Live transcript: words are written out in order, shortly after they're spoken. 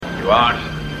You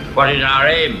ask, what is our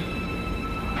aim?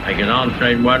 I can answer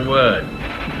in one word: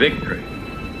 victory.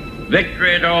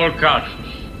 Victory at all costs.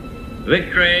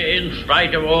 Victory in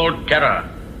spite of all terror.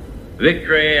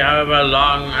 Victory however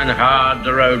long and hard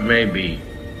the road may be.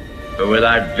 For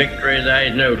without victory there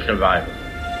is no survival.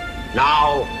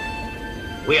 Now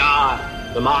we are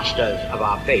the masters of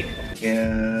our fate.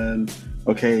 And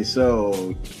okay,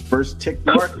 so first tick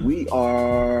mark, we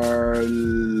are.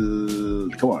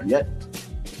 Come on, yet.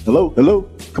 Hello.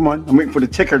 Come on, I'm waiting for the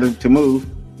ticker to move.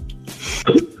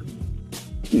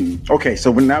 Okay,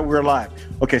 so now we're live.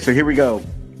 Okay, so here we go.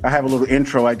 I have a little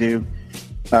intro I do.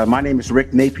 My name is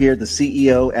Rick Napier, the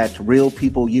CEO at Real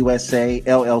People USA,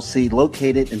 LLC,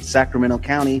 located in Sacramento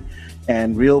County.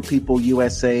 And Real People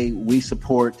USA, we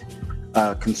support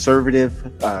conservative,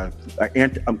 I'm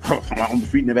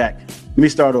reading it back. Let me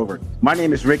start over. My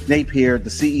name is Rick Napier, the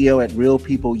CEO at Real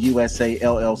People USA,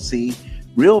 LLC.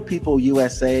 Real People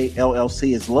USA,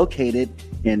 LLC is located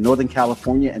in Northern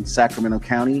California and Sacramento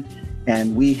County.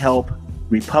 And we help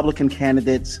Republican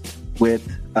candidates with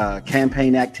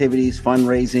campaign activities,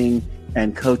 fundraising,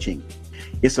 and coaching.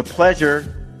 It's a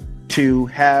pleasure to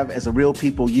have as a Real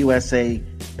People USA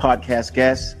podcast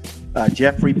guest,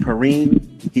 Jeffrey Perrine.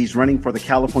 He's running for the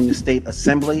California State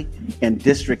Assembly in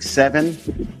District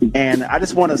 7. And I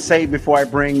just want to say before I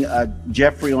bring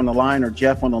Jeffrey on the line, or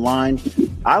Jeff on the line,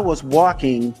 I was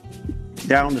walking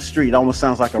down the street. Almost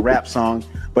sounds like a rap song,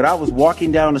 but I was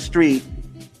walking down the street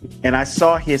and I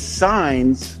saw his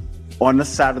signs on the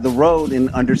side of the road and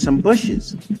under some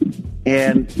bushes.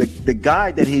 And the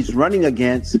guy that he's running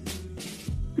against,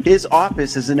 his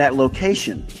office is in that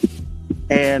location.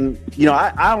 And, you know,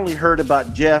 I only heard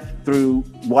about Jeff through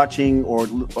watching or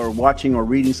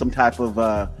reading some type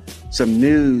of some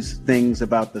news things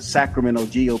about the Sacramento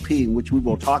GOP, which we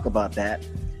will talk about that.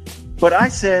 But I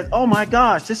said, oh my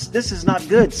gosh, this is not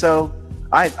good. So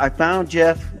I found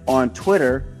Jeff on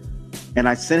Twitter and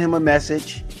I sent him a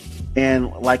message.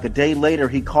 And like a day later,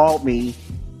 he called me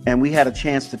and we had a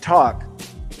chance to talk.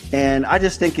 And I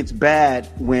just think it's bad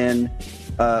when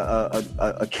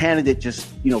a candidate just,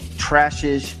 you know,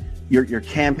 trashes your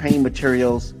campaign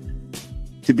materials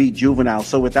to be juvenile.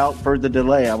 So without further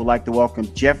delay, I would like to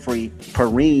welcome Jeffrey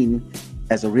Perrine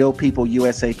as a Real People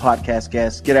USA podcast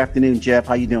guest. Good afternoon, Jeff.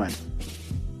 How you doing?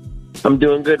 I'm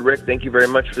doing good, Rick. Thank you very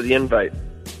much for the invite.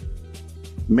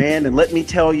 Man, and let me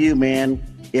tell you, man,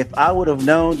 if I would have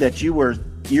known that you were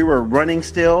running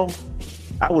still,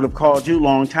 I would have called you a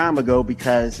long time ago,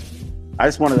 because I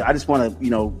just want to, you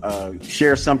know,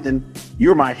 share something.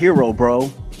 You're my hero,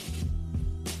 bro.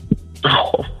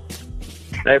 Oh,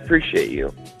 I appreciate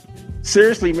you.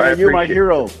 Seriously, man, you're my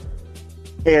hero.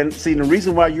 And see, the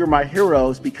reason why you're my hero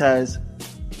is because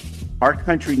our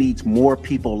country needs more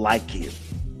people like you.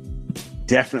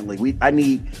 Definitely.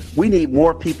 We need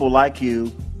more people like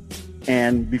you.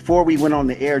 And before we went on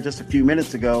the air just a few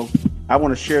minutes ago, I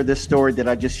want to share this story that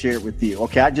I just shared with you.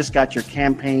 Okay, I just got your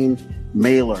campaign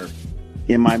mailer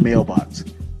in my mailbox.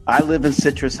 I live in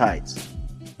Citrus Heights.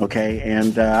 Okay,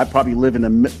 and I probably live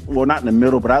in not in the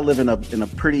middle, but I live in a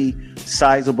pretty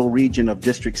sizable region of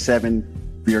District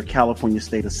 7 for your California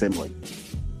State Assembly.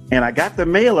 And I got the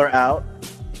mailer out,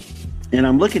 and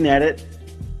I'm looking at it,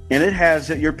 and it has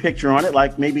your picture on it,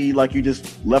 like maybe like you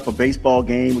just left a baseball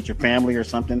game with your family or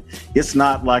something. It's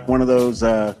not like one of those,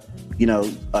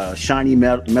 shiny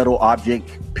metal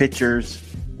object pictures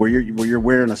where you're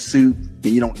wearing a suit and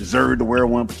you don't deserve to wear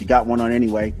one, but you got one on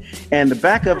anyway. And the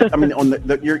back of,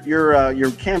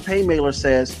 your campaign mailer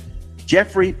says,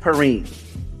 Jeffrey Perrine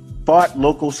fought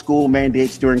local school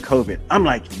mandates during COVID. I'm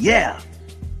like, yeah.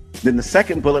 Then the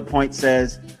second bullet point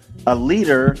says, a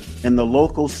leader in the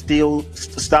local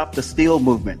Stop the Steal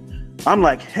movement. I'm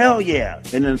like, hell yeah.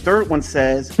 And then the third one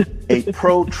says, a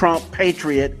pro-Trump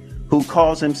patriot who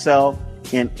calls himself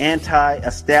an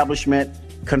anti-establishment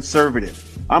conservative.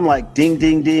 I'm like, ding,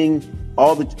 ding, ding.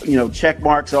 All the check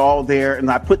marks are all there.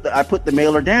 And I put the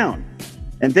mailer down.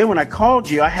 And then when I called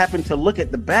you, I happened to look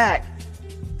at the back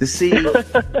to see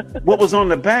what was on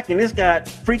the back. And it's got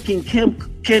freaking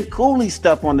Ken Cooley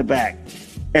stuff on the back.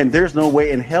 And there's no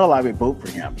way in hell I would vote for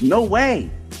him. No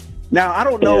way. Now, I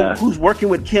don't know who's working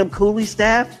with Kim Cooley's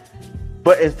staff,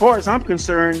 but as far as I'm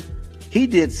concerned, he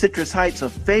did Citrus Heights a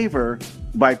favor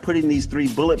by putting these 3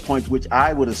 bullet points, which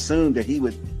I would assume that he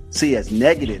would see as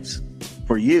negatives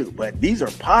for you, but these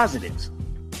are positives.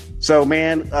 So,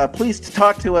 man, please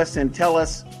talk to us and tell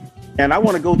us. And I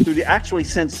want to go through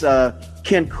since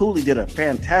Ken Cooley did a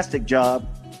fantastic job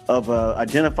of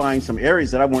identifying some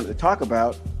areas that I wanted to talk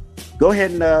about. Go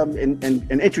ahead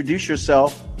and introduce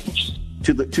yourself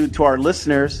to our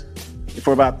listeners,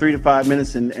 for about 3 to 5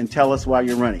 minutes and tell us why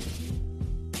you're running.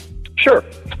 Sure.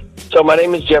 So my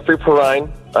name is Jeffrey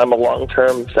Perrine. I'm a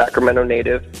long-term Sacramento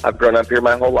native. I've grown up here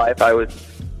my whole life. I was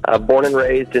born and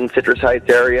raised in Citrus Heights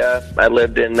area. I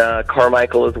lived in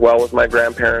Carmichael as well with my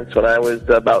grandparents when I was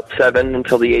about 7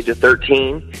 until the age of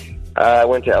 13. I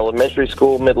went to elementary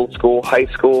school, middle school, high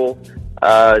school,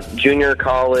 junior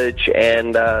college,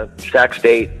 and Sac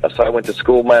State. So I went to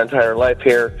school my entire life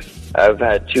here. I've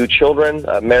had 2 children.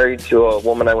 I'm married to a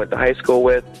woman I went to high school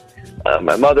with.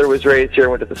 My mother was raised here,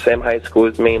 went to the same high school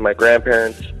as me. My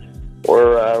grandparents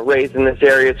were raised in this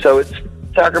area. So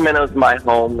Sacramento's my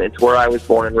home. It's where I was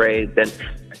born and raised. And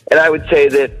I would say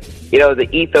that, the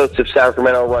ethos of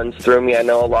Sacramento runs through me. I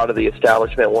know a lot of the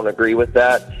establishment won't agree with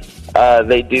that.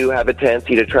 They do have a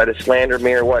tendency to try to slander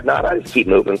me or whatnot. I just keep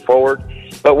moving forward.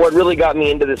 But what really got me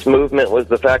into this movement was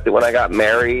the fact that when I got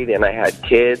married and I had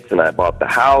kids and I bought the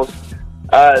house,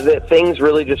 that things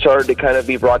really just started to kind of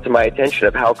be brought to my attention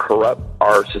of how corrupt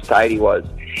our society was.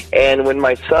 And when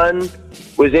my son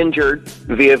was injured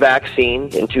via vaccine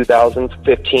in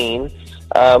 2015,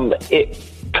 it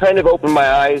kind of opened my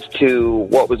eyes to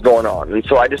what was going on. And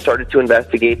so I just started to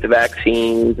investigate the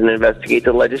vaccines and investigate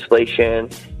the legislation.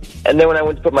 And then when I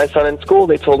went to put my son in school,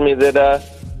 they told me that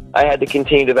I had to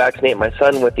continue to vaccinate my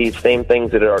son with these same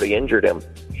things that had already injured him.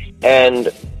 And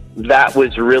that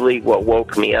was really what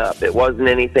woke me up. It wasn't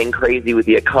anything crazy with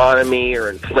the economy or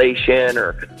inflation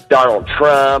or Donald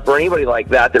Trump or anybody like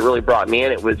that that really brought me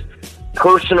in. It was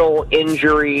personal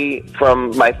injury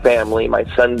from my family, my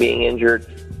son being injured,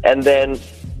 and then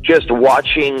just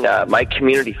watching my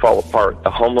community fall apart,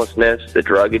 the homelessness, the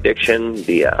drug addiction,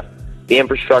 the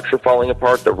infrastructure falling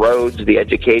apart, the roads, the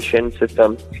education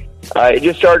system. It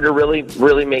just started to really,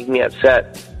 really make me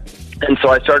upset. And so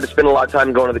I started to spend a lot of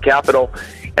time going to the Capitol,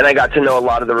 and I got to know a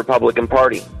lot of the Republican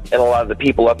Party and a lot of the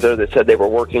people up there that said they were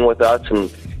working with us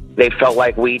and they felt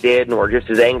like we did and were just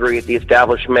as angry at the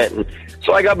establishment. And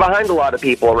so I got behind a lot of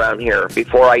people around here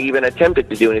before I even attempted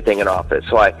to do anything in office.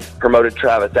 So I promoted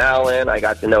Travis Allen. I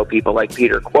got to know people like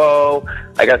Peter Quo.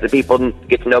 I got to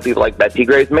get to know people like Betsy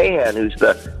Grace Mahan, who's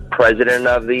the president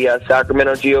of the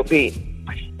Sacramento GOP,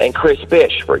 and Chris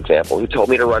Bish, for example, who told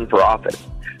me to run for office.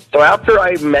 So after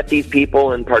I met these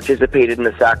people and participated in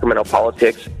the Sacramento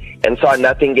politics and saw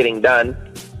nothing getting done,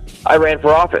 I ran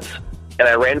for office. And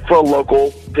I ran for a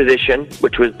local position,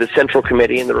 which was the Central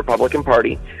Committee in the Republican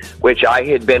Party, which I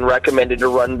had been recommended to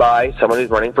run by someone who's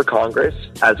running for Congress,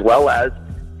 as well as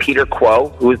Peter Quo,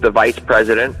 who is the vice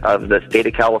president of the state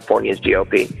of California's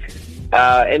GOP,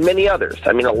 and many others.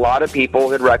 I mean, a lot of people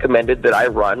had recommended that I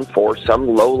run for some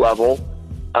low-level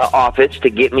office to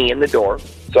get me in the door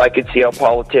so I could see how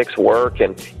politics work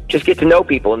and just get to know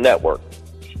people and network.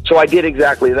 So I did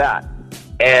exactly that.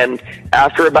 And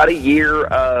after about a year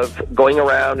of going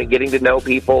around and getting to know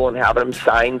people and having them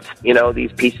sign,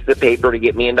 these pieces of paper to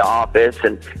get me into office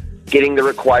and getting the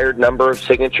required number of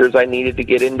signatures I needed to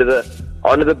get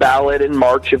onto the ballot in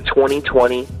March of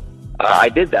 2020, I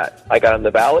did that. I got on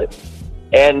the ballot.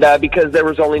 And because there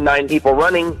was only 9 people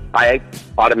running, I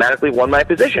automatically won my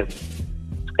position.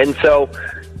 And so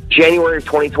January of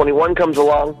 2021 comes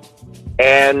along,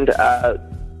 and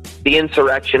the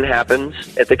insurrection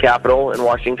happens at the Capitol in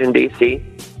Washington, D.C.,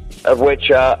 of which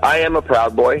I am a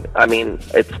Proud Boy. I mean,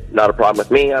 it's not a problem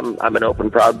with me. I'm an open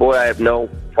Proud Boy. I have no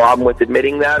problem with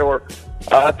admitting that or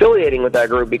affiliating with that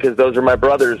group because those are my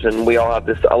brothers, and we all have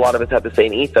a lot of us have the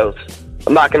same ethos.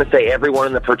 I'm not going to say everyone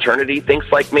in the fraternity thinks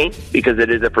like me because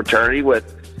it is a fraternity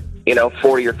with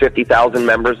 40 or 50,000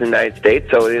 members in the United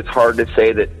States, so it is hard to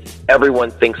say that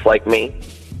everyone thinks like me.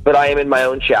 But I am in my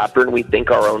own chapter, and we think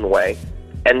our own way.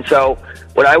 And so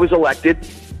when I was elected,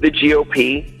 the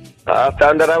GOP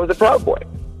found out I was a Proud Boy.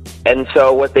 And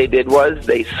so what they did was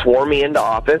they swore me into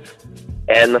office,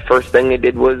 and the first thing they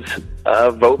did was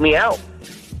vote me out.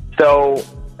 So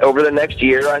over the next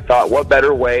year, I thought, what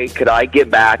better way could I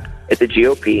give back at the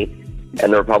GOP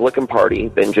and the Republican Party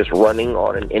than just running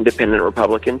on an independent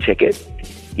Republican ticket,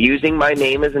 using my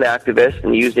name as an activist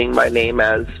and using my name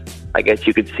as, I guess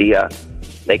you could see,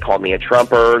 they call me a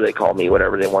Trumper, they call me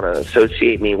whatever they want to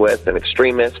associate me with, an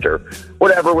extremist or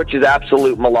whatever, which is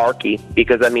absolute malarkey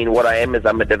because, I mean, what I am is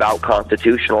I'm a devout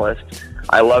constitutionalist.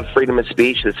 I love freedom of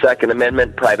speech, the Second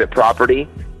Amendment, private property,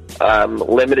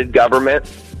 limited government,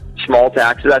 small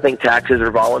taxes. I think taxes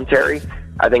are voluntary.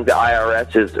 I think the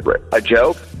IRS is a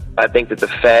joke. I think that the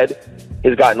Fed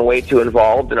has gotten way too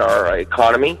involved in our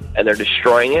economy, and they're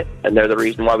destroying it, and they're the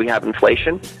reason why we have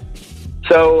inflation.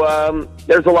 So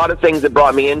there's a lot of things that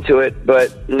brought me into it,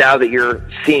 but now that you're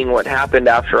seeing what happened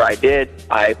after I did,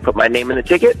 I put my name in the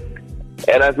ticket,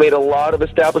 And I've made a lot of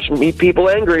establishment people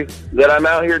angry that I'm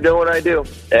out here doing what I do.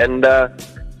 And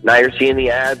now you're seeing the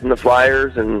ads and the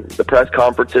flyers and the press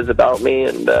conferences about me,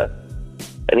 and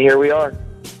here we are.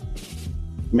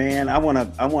 Man, I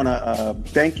wanna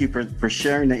thank you for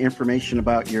sharing the information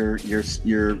about your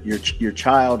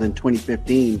child in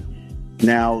 2015.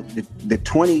 Now, the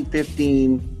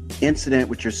 2015 incident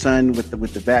with your son with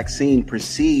the vaccine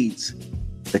precedes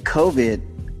the COVID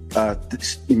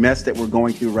mess that we're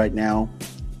going through right now.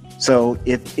 So,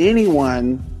 if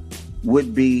anyone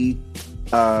would be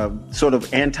sort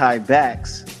of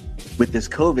anti-vax with this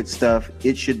COVID stuff,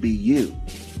 it should be you.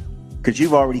 Because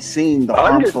you've already seen the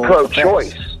harmful I'm just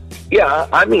pro-choice. effects. Yeah,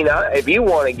 I mean, if you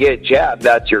want to get jabbed,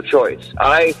 that's your choice.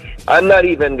 I'm not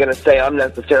even going to say I'm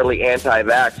necessarily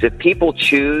anti-vax. If people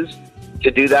choose to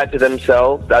do that to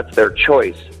themselves, that's their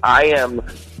choice. I am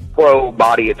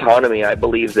pro-body autonomy. I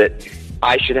believe that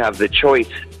I should have the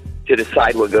choice to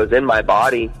decide what goes in my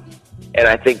body. And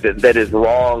I think that is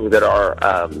wrong that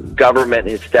our government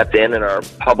has stepped in and our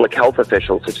public health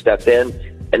officials have stepped in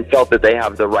and felt that they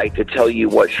have the right to tell you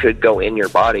what should go in your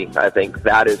body. I think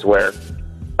that is where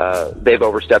they've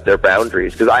overstepped their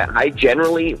boundaries. Because I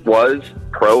generally was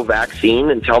pro-vaccine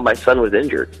until my son was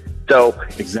injured. So,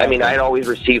 exactly. I mean, I'd always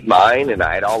received mine, and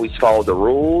I'd always followed the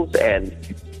rules. And,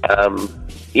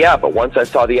 yeah, but once I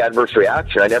saw the adverse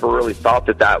reaction, I never really thought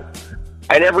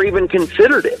I never even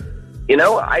considered it. You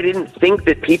know, I didn't think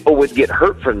that people would get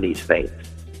hurt from these things.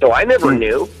 So I never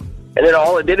knew. And then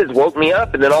all it did is woke me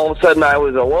up, and then all of a sudden I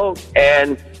was awoke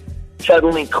and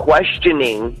suddenly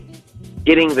questioning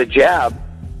getting the jab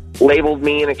labeled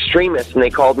me an extremist, and they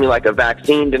called me like a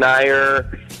vaccine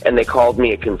denier, and they called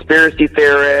me a conspiracy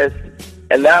theorist.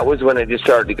 And that was when I just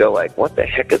started to go like, what the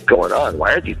heck is going on?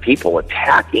 Why are these people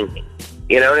attacking me?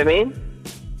 You know what I mean?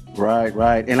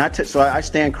 Right. And so I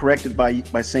stand corrected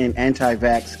by saying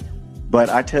anti-vax, but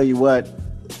I tell you what,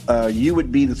 you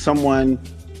would be someone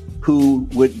who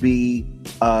would be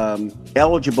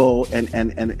eligible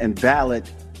and valid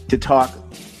to talk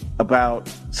about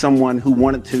someone who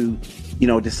wanted to,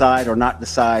 decide or not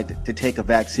decide to take a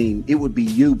vaccine. It would be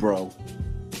you, bro.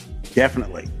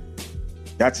 Definitely.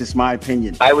 That's just my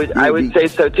opinion. I would say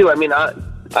so too. I mean,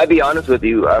 I'd be honest with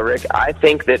you, Rick. I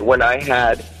think that when I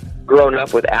had grown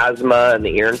up with asthma and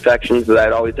the ear infections that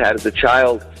I'd always had as a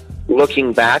child,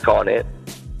 looking back on it,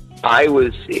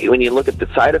 when you look at the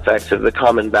side effects of the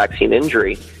common vaccine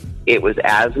injury, it was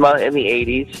asthma in the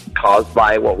 80s caused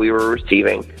by what we were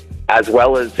receiving, as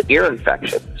well as ear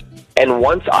infections. And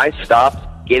once I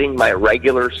stopped getting my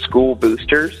regular school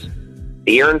boosters,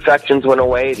 the ear infections went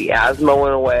away, the asthma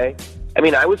went away. I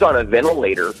mean, I was on a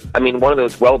ventilator. I mean, one of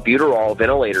those Wellbutyrol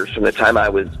ventilators from the time I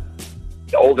was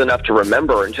old enough to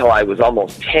remember until I was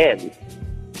almost 10.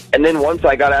 And then once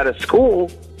I got out of school,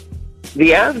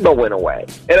 the asthma went away.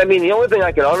 And I mean, the only thing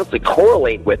I can honestly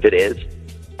correlate with it is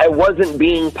I wasn't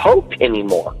being poked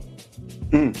anymore.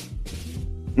 You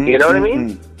know what I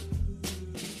mean?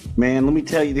 Man, let me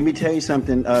tell you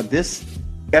something. This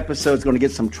episode is going to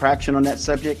get some traction on that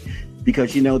subject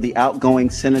because, the outgoing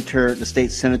senator, the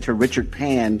state senator, Richard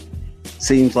Pan,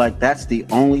 seems like that's the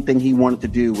only thing he wanted to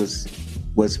do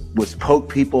was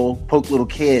poke little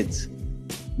kids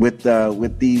with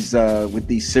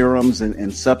these serums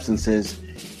and substances.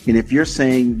 And if you're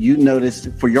saying you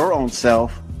noticed for your own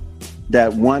self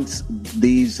that once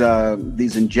these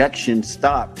injections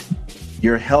stopped,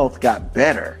 your health got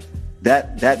better,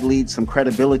 that leads some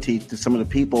credibility to some of the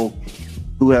people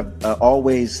who have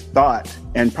always thought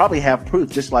and probably have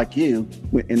proof, just like you,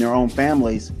 in their own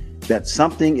families, that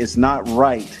something is not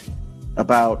right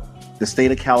about the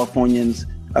state of California's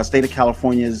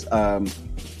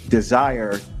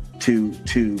desire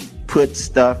to put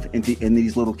stuff in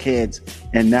these little kids,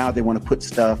 and now they want to put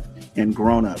stuff in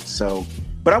grown-ups. So,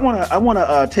 but I want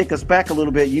to take us back a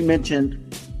little bit. You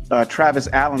mentioned Travis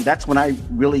Allen. That's when I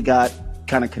really got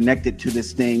kind of connected to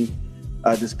this thing,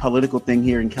 this political thing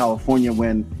here in California,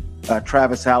 when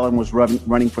Travis Allen was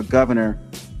running for governor,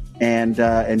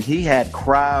 and he had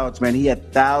crowds, man. He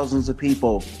had thousands of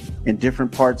people in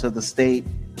different parts of the state.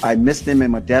 I missed him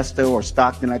in Modesto or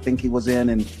Stockton, I think he was in,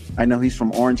 and I know he's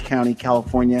from Orange County,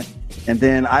 California. And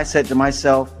then I said to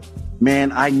myself,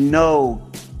 man, I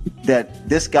know that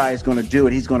this guy is going to do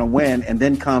it. He's going to win. And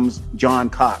then comes John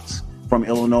Cox from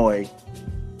Illinois.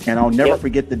 And I'll never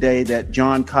forget the day that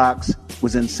John Cox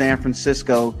was in San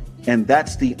Francisco, and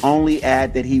that's the only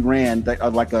ad that he ran,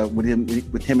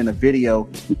 with him in a video.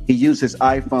 He used his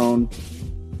iPhone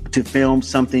to film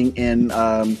something in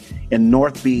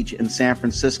North Beach in San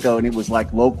Francisco, and it was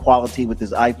like low quality with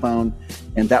his iPhone,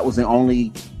 and that was the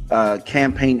only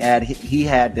campaign ad he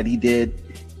had that he did.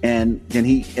 and then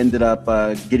he ended up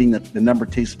getting the number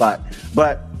 2 spot.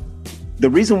 But the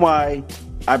reason why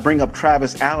I bring up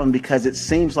Travis Allen, because it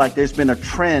seems like there's been a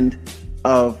trend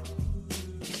of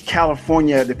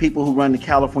California, the people who run the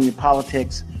California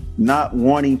politics, not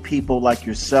wanting people like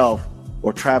yourself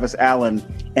or Travis Allen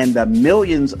and the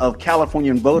millions of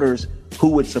Californian voters who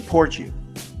would support you.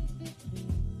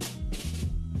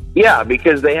 Yeah,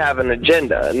 because they have an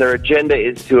agenda, and their agenda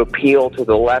is to appeal to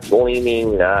the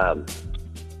left-leaning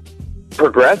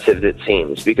progressives, it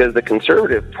seems, because the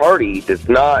Conservative Party does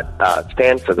not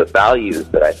stand for the values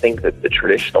that I think that the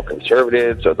traditional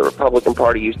conservatives or the Republican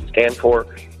Party used to stand for.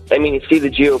 I mean, you see the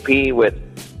GOP with,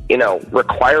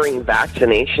 requiring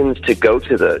vaccinations to go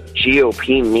to the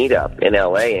GOP meetup in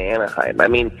LA and Anaheim. I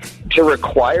mean, to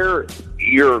require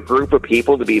your group of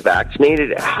people to be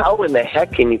vaccinated, how in the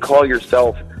heck can you call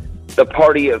yourself the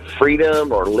party of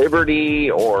freedom or liberty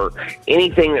or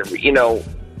anything that,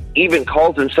 even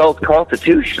calls themselves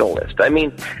constitutionalist? I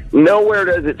mean, nowhere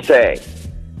does it say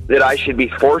that I should be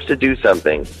forced to do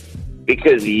something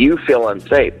because you feel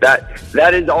unsafe. That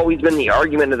has always been the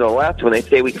argument of the left when they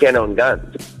say we can't own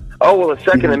guns. Oh, well, the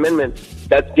Second Amendment,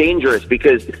 that's dangerous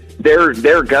because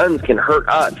their guns can hurt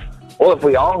us. Well, if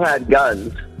we all had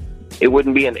guns, it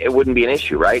wouldn't be an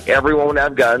issue, right? Everyone would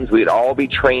have guns. We'd all be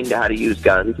trained how to use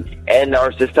guns, and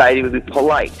our society would be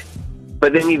polite.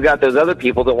 But then you've got those other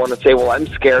people that want to say, well, I'm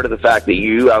scared of the fact that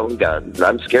you own guns, and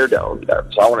I'm scared to own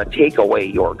guns, so I want to take away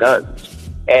your guns.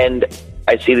 And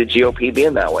I see the GOP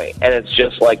being that way. And it's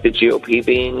just like the GOP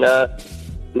being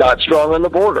not strong on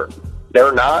the border.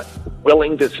 They're not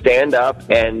willing to stand up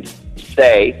and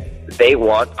say they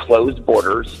want closed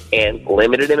borders and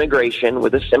limited immigration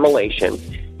with assimilation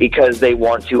because they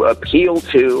want to appeal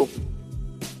to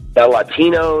the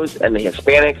Latinos and the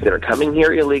Hispanics that are coming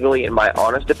here illegally, in my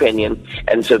honest opinion.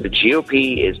 And so the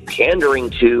GOP is pandering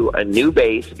to a new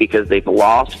base because they've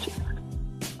lost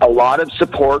a lot of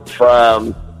support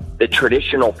from the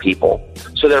traditional people.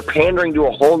 So they're pandering to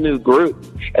a whole new group.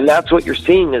 And that's what you're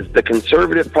seeing is the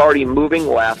Conservative Party moving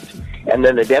left, and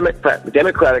then the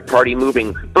Democratic Party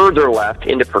moving further left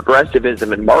into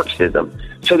progressivism and Marxism.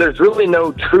 So there's really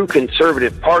no true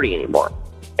conservative party anymore.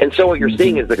 And so what you're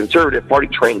seeing is the Conservative Party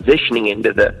transitioning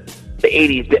into the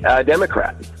 80s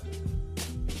Democrats.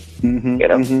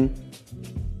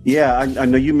 Yeah, I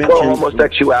know you mentioned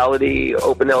homosexuality,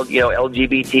 open,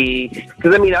 LGBT.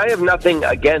 Because I mean, I have nothing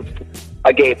against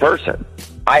a gay person.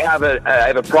 I have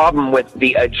a problem with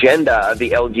the agenda of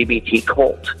the LGBT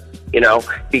cult.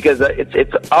 Because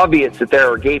it's obvious that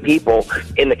there are gay people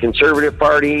in the Conservative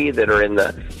Party that are in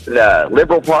the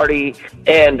Liberal Party,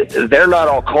 and they're not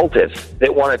all cultists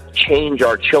that want to change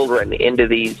our children into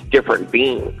these different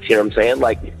beings. You know what I'm saying?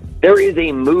 Like, there is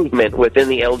a movement within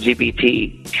the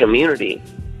LGBT community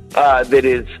that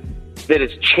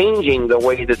is changing the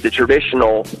way that the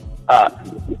traditional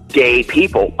gay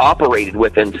people operated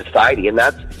within society, and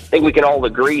I think we can all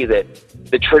agree that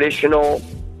the traditional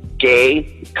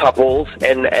gay couples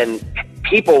and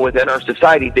people within our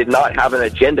society did not have an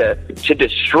agenda to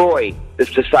destroy the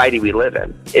society we live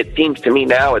in. It seems to me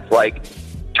now it's like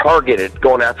targeted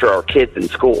going after our kids in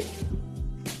school.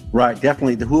 Right,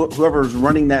 definitely. Whoever's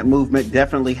running that movement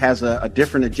definitely has a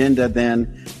different agenda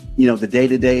than, the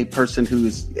day-to-day person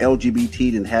who's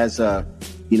LGBT and has a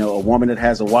woman that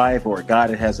has a wife or a guy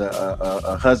that has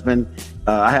a husband.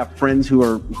 I have friends who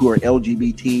are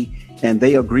LGBT, and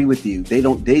they agree with you. They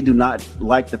do not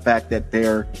like the fact that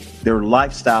their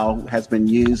lifestyle has been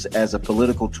used as a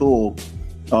political tool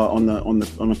on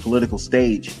the political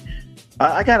stage.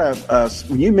 I gotta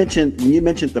when you mentioned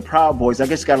the Proud Boys, I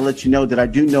just gotta let you know that I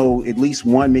do know at least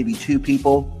one, maybe two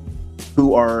people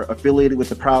who are affiliated with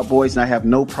the Proud Boys, and I have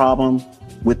no problem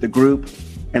with the group.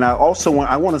 And I also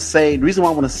want to say, the reason why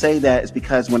I want to say that is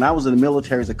because when I was in the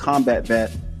military as a combat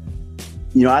vet,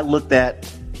 I looked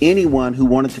at anyone who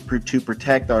wanted to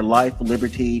protect our life,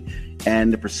 liberty,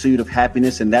 and the pursuit of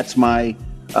happiness, and that's my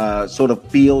sort of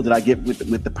feel that I get with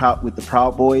the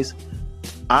Proud Boys.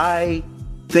 I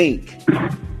think,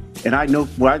 and I know,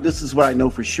 this is what I know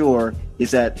for sure,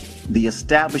 is that the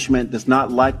establishment does not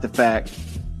like the fact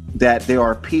that there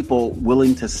are people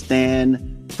willing to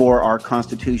stand for our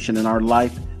Constitution and our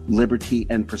life, liberty,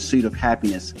 and pursuit of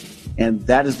happiness. And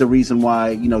that is the reason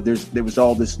why, there was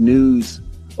all this news,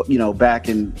 back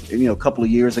in, a couple of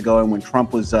years ago and when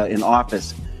Trump was in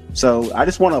office. So I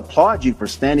just want to applaud you for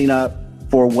standing up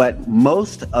for what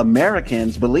most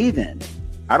Americans believe in.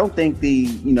 I don't think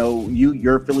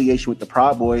your affiliation with the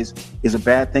Proud Boys is a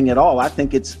bad thing at all. I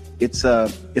think it's a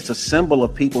symbol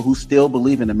of people who still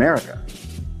believe in America.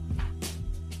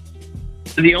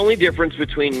 The only difference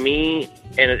between me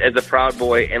and as a Proud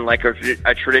Boy and like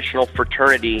a traditional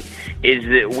fraternity is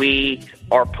that we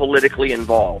are politically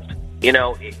involved. You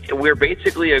know, we're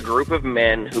basically a group of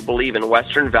men who believe in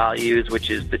Western values,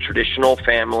 which is the traditional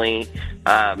family,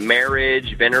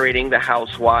 marriage, venerating the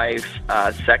housewife,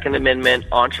 Second Amendment,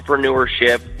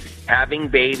 entrepreneurship, having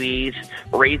babies,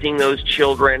 raising those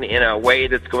children in a way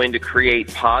that's going to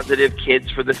create positive kids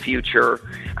for the future.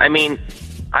 I mean,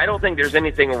 I don't think there's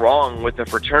anything wrong with a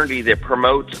fraternity that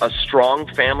promotes a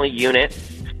strong family unit,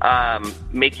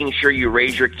 making sure you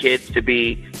raise your kids to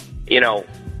be, you know,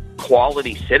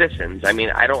 quality citizens. I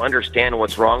mean, I don't understand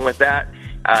what's wrong with that.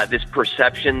 This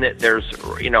perception that there's,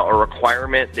 you know, a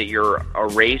requirement that you're a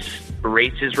race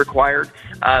is required.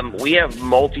 We have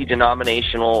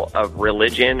multi-denominational of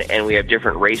religion, and we have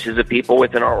different races of people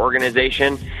within our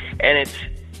organization, and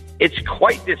it's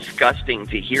quite disgusting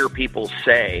to hear people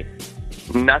say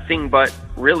nothing but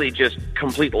really just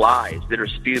complete lies that are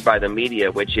spewed by the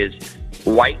media, which is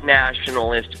white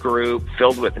nationalist group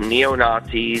filled with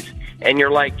neo-Nazis. And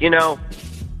you're like, you know,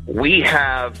 we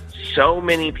have so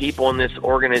many people in this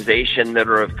organization that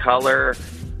are of color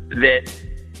that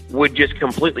would just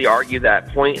completely argue that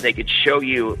point. They could show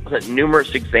you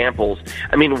numerous examples.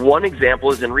 I mean, one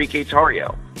example is Enrique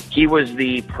Tarrio. He was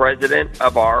the president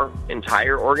of our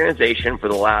entire organization for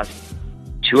the last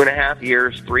 2.5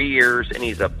 years, 3 years, and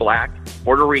he's a black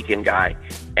Puerto Rican guy.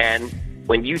 And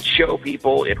when you show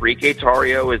people Enrique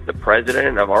Tarrio is the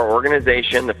president of our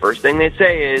organization, the first thing they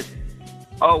say is,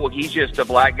 oh, well, he's just a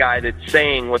black guy that's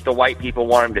saying what the white people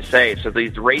want him to say. So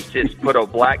these racists put a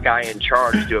black guy in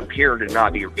charge to appear to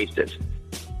not be racist.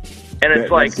 And it's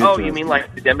like, oh, you mean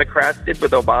like the Democrats did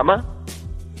with Obama?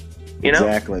 You know?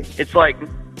 Exactly. It's like,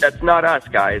 that's not us,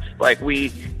 guys. Like,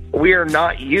 we are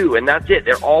not you, and that's it.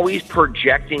 They're always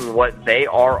projecting what they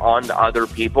are onto other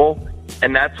people.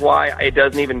 And that's why it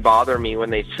doesn't even bother me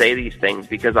when they say these things,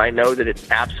 because I know that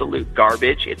it's absolute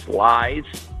garbage. It's lies.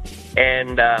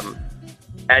 And,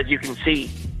 as you can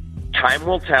see, time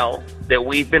will tell that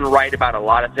we've been right about a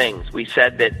lot of things. We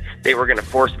said that they were going to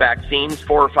force vaccines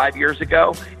 4 or 5 years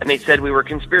ago, and they said we were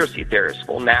conspiracy theorists.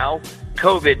 Well, now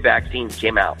COVID vaccines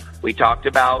came out. We talked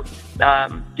about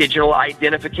digital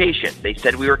identification. They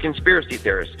said we were conspiracy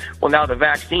theorists. Well, now the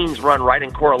vaccines run right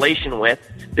in correlation with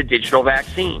the digital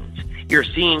vaccines. You're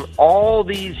seeing all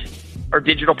these, or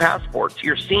digital passports.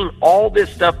 You're seeing all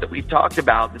this stuff that we've talked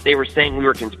about that they were saying we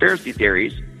were conspiracy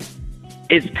theories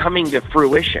is coming to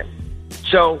fruition.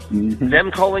 So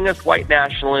them calling us white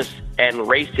nationalists and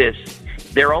racists,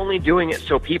 they're only doing it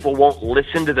so people won't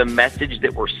listen to the message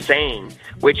that we're saying,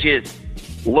 which is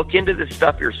look into this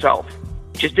stuff yourself.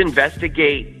 Just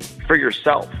investigate for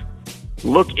yourself.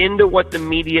 Look into what the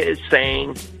media is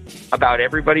saying about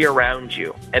everybody around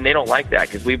you. And they don't like that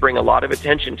because we bring a lot of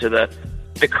attention to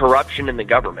the corruption in the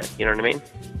government. You know what I mean?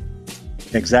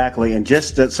 Exactly. And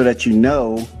just so that you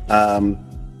know,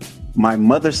 my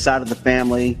mother's side of the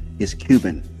family is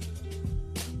Cuban.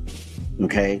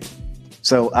 Okay.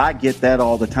 So I get that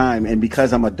all the time. And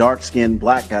because I'm a dark skinned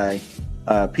black guy,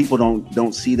 people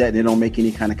don't see that. They don't make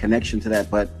any kind of connection to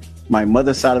that. But my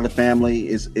mother's side of the family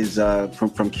is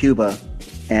from Cuba.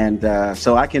 And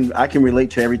so I can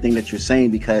relate to everything that you're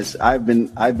saying, because I've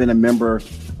been a member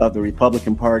of the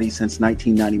Republican Party since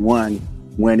 1991,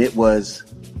 when it was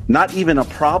not even a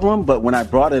problem. But when I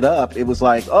brought it up, it was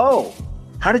like, oh,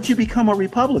 how did you become a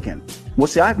Republican? Well,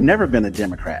 see, I've never been a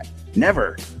Democrat.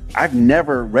 Never. I've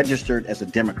never registered as a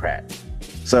Democrat.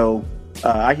 So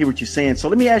I hear what you're saying. So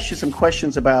let me ask you some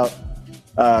questions about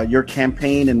your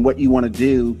campaign and what you want to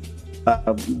do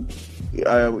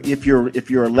if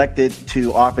you're elected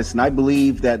to office. And I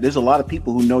believe that there's a lot of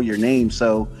people who know your name.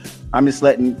 So I'm just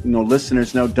letting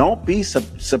listeners know, don't be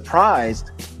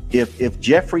surprised if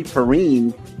Jeffrey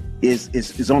Perrine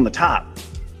is on the top.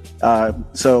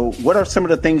 So what are some of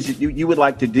the things you would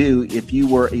like to do if you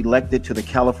were elected to the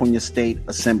California State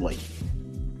Assembly?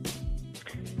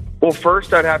 Well,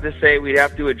 first, I'd have to say we'd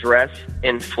have to address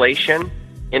inflation.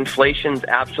 Inflation's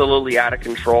absolutely out of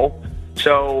control.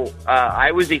 So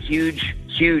I was a huge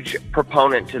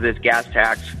proponent to this gas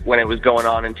tax when it was going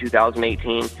on in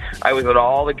 2018. I was at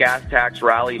all the gas tax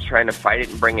rallies trying to fight it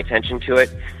and bring attention to it.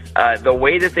 The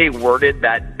way that they worded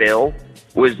that bill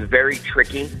was very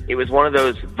tricky. It was one of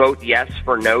those vote yes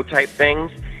for no type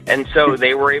things. And so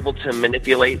they were able to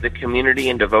manipulate the community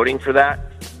into voting for that,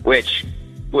 which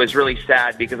was really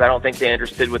sad because I don't think they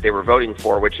understood what they were voting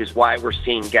for, which is why we're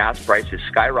seeing gas prices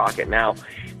skyrocket now.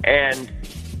 And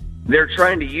they're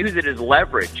trying to use it as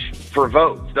leverage for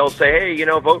votes. They'll say, hey,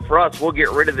 vote for us. We'll get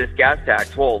rid of this gas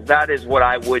tax. Well, that is what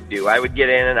I would do. I would get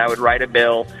in and I would write a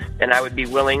bill and I would be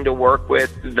willing to work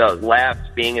with the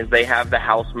left, being as they have the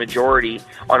House majority,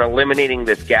 on eliminating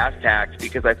this gas tax,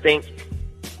 because I think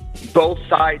both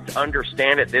sides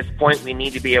understand at this point we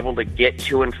need to be able to get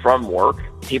to and from work.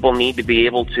 People need to be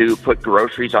able to put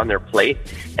groceries on their plate.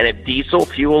 And if diesel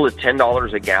fuel is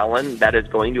 $10 a gallon, that is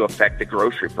going to affect the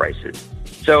grocery prices.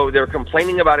 So they're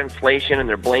complaining about inflation and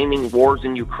they're blaming wars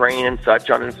in Ukraine and such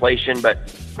on inflation,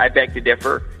 but I beg to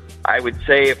differ. I would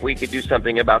say if we could do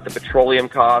something about the petroleum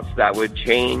costs, that would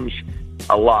change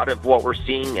a lot of what we're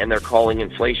seeing and they're calling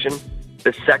inflation.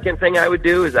 The second thing I would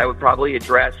do is I would probably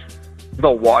address the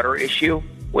water issue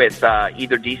with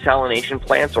either desalination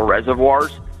plants or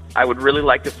reservoirs. I would really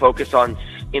like to focus on,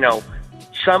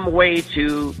 some way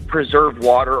to preserve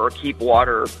water or keep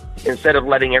water instead of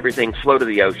letting everything flow to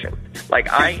the ocean.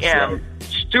 Like, I am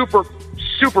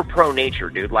super pro nature,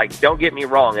 dude. Like, don't get me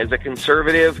wrong. As a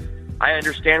conservative, I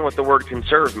understand what the word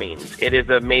conserve means. It is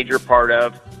a major part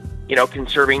of,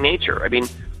 conserving nature. I mean,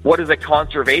 what is a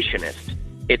conservationist?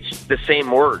 It's the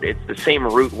same word. It's the same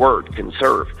root word,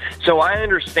 conserve. So I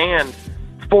understand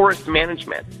forest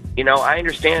management. I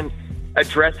understand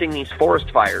addressing these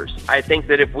forest fires. I think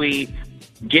that if we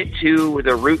get to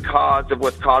the root cause of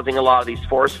what's causing a lot of these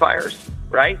forest fires,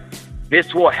 right,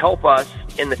 this will help us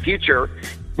in the future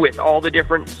with all the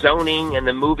different zoning and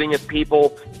the moving of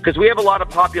people, because we have a lot of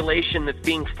population that's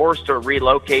being forced to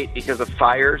relocate because of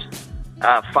fires,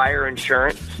 fire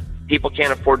insurance. People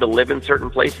can't afford to live in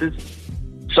certain places.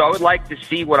 So I would like to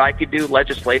see what I could do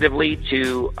legislatively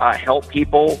to help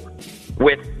people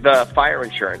with the fire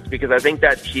insurance, because I think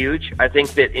that's huge. I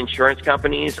think that insurance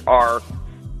companies are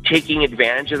taking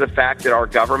advantage of the fact that our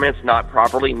government's not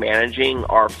properly managing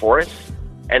our forests.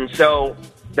 And so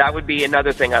that would be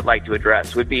another thing I'd like to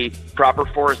address, would be proper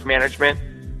forest management.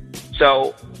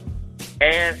 So,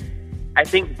 and I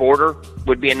think border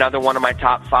would be another one of my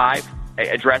top 5,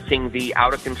 addressing the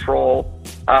out of control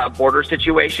border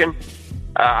situation.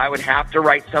 I would have to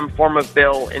write some form of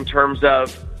bill in terms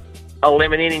of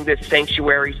eliminating this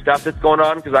sanctuary stuff that's going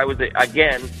on, because I was,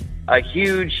 again, a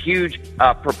huge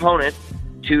proponent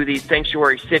to the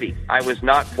sanctuary city. I was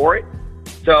not for it.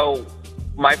 So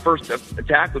my first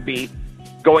attack would be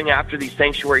going after these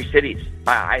sanctuary cities.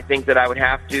 I think that I would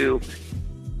have to,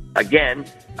 again,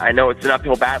 I know it's an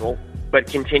uphill battle, but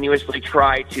continuously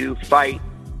try to fight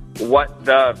what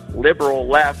the liberal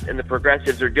left and the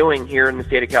progressives are doing here in the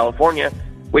state of California,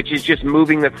 which is just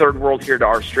moving the third world here to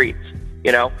our streets.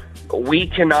 We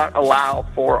cannot allow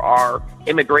for our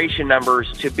immigration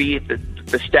numbers to be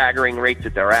the staggering rates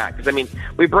that they're at. Because, I mean,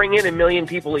 we bring in 1 million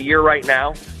people a year right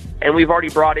now, and we've already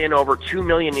brought in over 2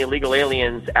 million illegal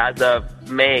aliens as of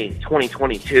May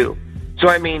 2022. So,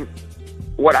 I mean,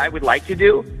 what I would like to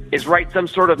do is write some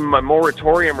sort of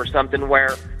moratorium or something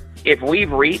where if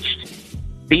we've reached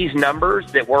these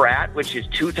numbers that we're at, which is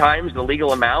 2 times the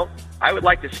legal amount, I would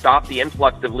like to stop the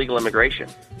influx of legal immigration.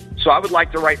 So I would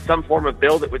like to write some form of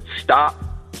bill that would stop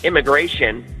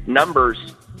immigration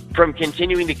numbers from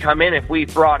continuing to come in. If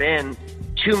we've brought in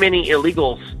too many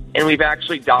illegals and we've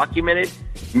actually documented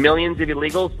millions of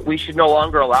illegals, we should no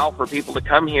longer allow for people to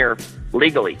come here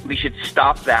legally. We should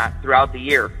stop that throughout the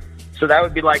year. So that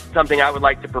would be like something I would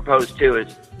like to propose too,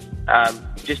 is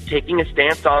just taking a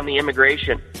stance on the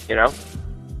immigration,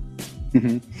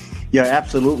 Mm-hmm. Yeah,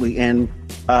 absolutely. And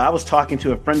I was talking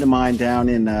to a friend of mine down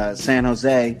in San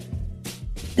Jose,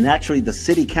 and actually the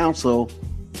city council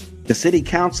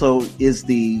is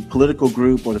the political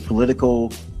group or the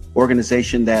political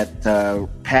organization that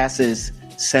passes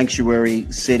sanctuary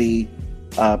city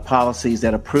policies,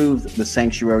 that approve the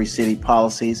sanctuary city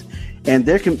policies, and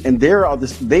they are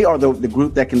the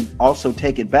group that can also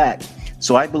take it back.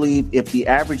 So I believe if the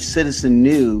average citizen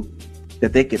knew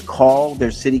that they could call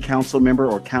their city council member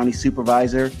or county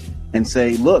supervisor and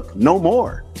say, look, no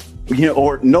more,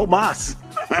 or no mas,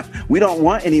 we don't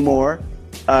want any more.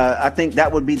 I think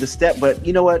that would be the step. But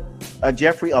you know what,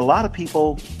 Jeffrey, a lot of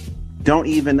people don't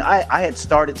even, I had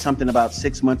started something about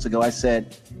 6 months ago. I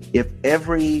said, if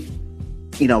every,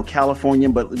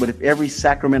 Californian, but if every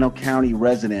Sacramento County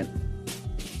resident,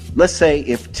 let's say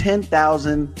if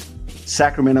 10,000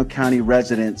 Sacramento County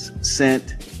residents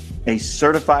sent a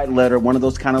certified letter, one of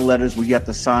those kind of letters where you have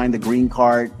to sign the green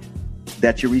card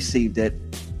that you received it.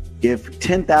 If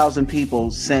 10,000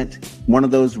 people sent one of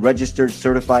those registered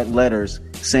certified letters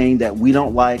saying that we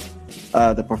don't like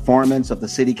the performance of the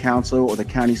city council or the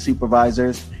county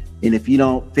supervisors, and if you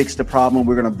don't fix the problem,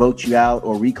 we're going to vote you out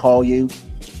or recall you,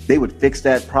 they would fix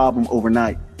that problem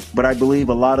overnight. But I believe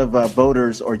a lot of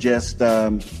voters are just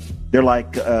they're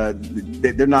like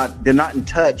they're not in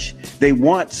touch. They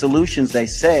want solutions, they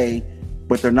say,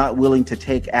 but they're not willing to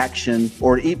take action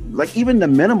or even the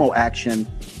minimal action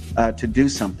to do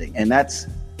something. And that's,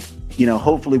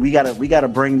 hopefully we gotta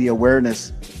bring the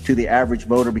awareness to the average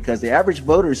voter, because the average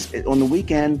voters on the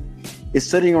weekend is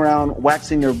sitting around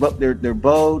waxing their boat, they're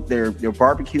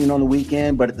barbecuing on the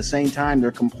weekend, but at the same time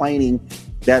they're complaining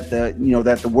that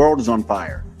the world is on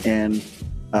fire, and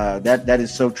that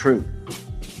is so true.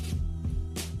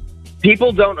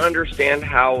 People don't understand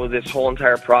how this whole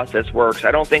entire process works. I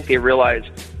don't think they realize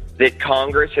that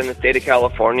Congress in the state of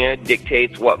California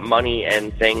dictates what money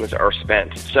and things are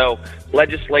spent. So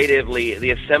legislatively, the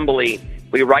Assembly,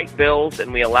 we write bills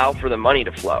and we allow for the money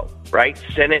to flow, right?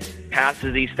 Senate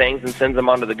passes these things and sends them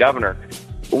on to the governor.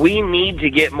 We need to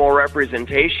get more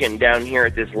representation down here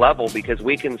at this level, because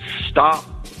we can stop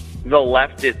the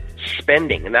leftist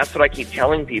spending. And that's what I keep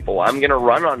telling people. I'm going to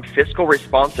run on fiscal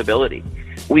responsibility.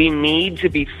 We need to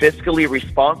be fiscally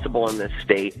responsible in this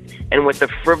state. And with the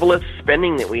frivolous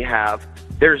spending that we have,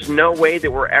 there's no way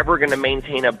that we're ever going to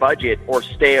maintain a budget or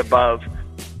stay above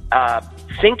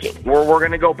sinking. We're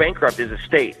going to go bankrupt as a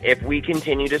state if we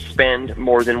continue to spend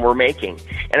more than we're making.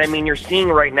 And I mean, you're seeing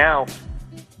right now,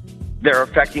 they're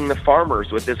affecting the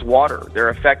farmers with this water. They're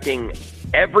affecting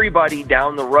everybody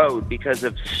down the road because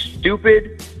of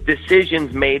stupid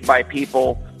decisions made by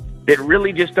people that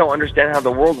really just don't understand how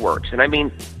the world works. And I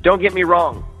mean, don't get me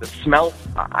wrong, the smelt,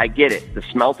 I get it. The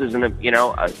smelt is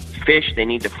a fish. They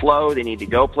need to flow. They need to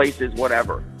go places,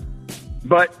 whatever.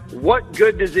 But what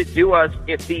good does it do us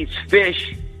if these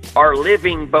fish are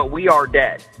living, but we are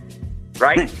dead,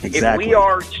 right? Exactly. If we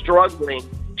are struggling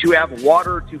to have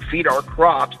water to feed our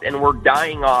crops and we're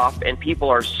dying off and people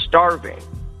are starving,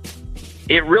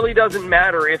 it really doesn't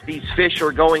matter if these fish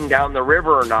are going down the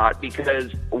river or not,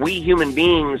 because we human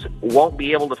beings won't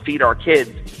be able to feed our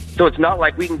kids. So it's not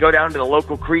like we can go down to the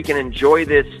local creek and enjoy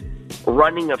this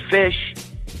running of fish,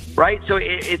 right? So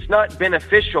it's not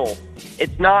beneficial.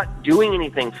 It's not doing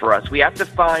anything for us. We have to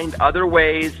find other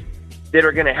ways that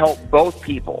are going to help both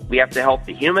people. We have to help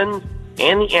the humans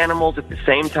and the animals at the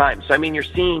same time. So, I mean, you're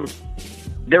seeing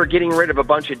they're getting rid of a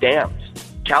bunch of dams.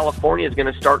 California is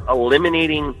going to start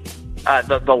eliminating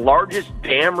the largest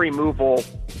dam removal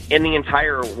in the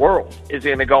entire world is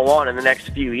going to go on in the next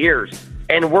few years.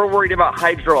 And we're worried about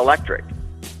hydroelectric.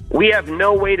 We have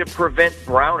no way to prevent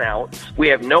brownouts. We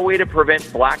have no way to prevent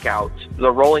blackouts, the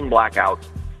rolling blackouts.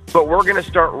 But we're going to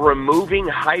start removing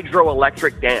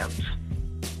hydroelectric dams.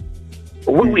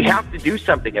 We have to do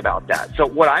something about that. So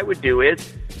what I would do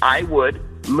is I would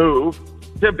move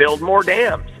to build more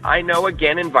dams. I know,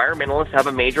 again, environmentalists have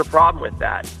a major problem with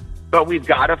that. But we've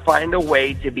got to find a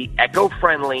way to be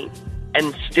eco-friendly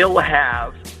and still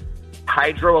have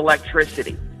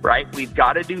hydroelectricity, right? We've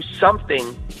got to do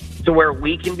something to where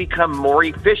we can become more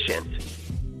efficient,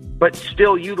 but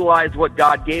still utilize what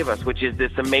God gave us, which is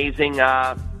this amazing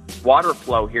water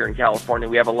flow here in California.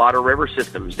 We have a lot of river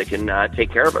systems that can take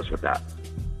care of us with that.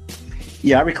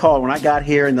 Yeah, I recall when I got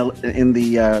here in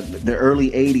the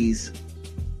early 80s,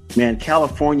 man,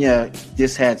 California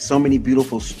just had so many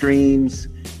beautiful streams,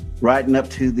 riding up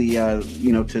to the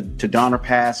to Donner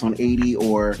Pass on 80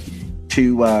 or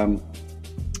to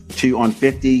on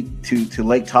 50 to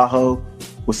Lake Tahoe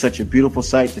was such a beautiful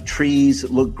sight. The trees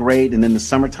looked great, and in the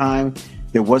summertime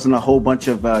there wasn't a whole bunch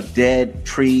of dead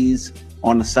trees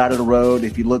on the side of the road.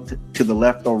 If you looked to the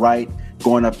left or right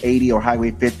going up 80 or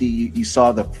Highway 50, you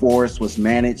saw the forest was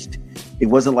managed. It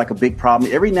wasn't like a big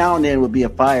problem. Every now and then would be a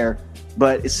fire,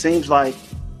 but it seems like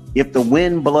if the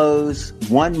wind blows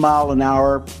 1 mile an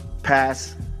hour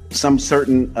past some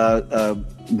certain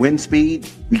wind speed,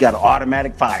 we got an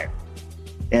automatic fire,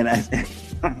 and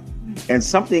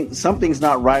something's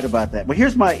not right about that. But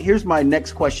here's my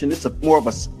next question. It's more of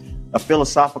a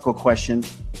philosophical question,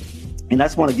 and I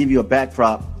just want to give you a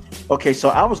backdrop. Okay, so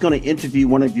I was going to interview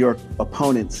one of your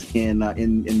opponents in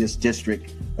this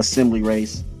district assembly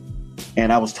race,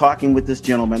 and I was talking with this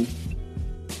gentleman,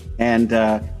 and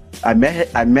I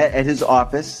met at his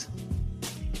office,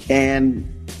 and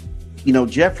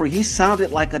Jeffrey, he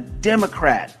sounded like a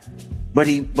Democrat, but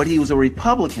he was a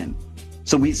Republican.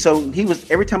 So he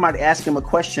was, every time I'd ask him a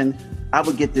question, I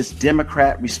would get this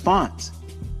Democrat response.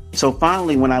 So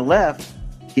finally, when I left,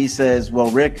 he says, "Well,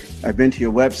 Rick, I've been to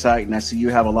your website and I see you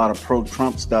have a lot of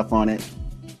pro-Trump stuff on it.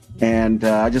 And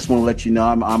I just want to let you know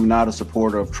I'm not a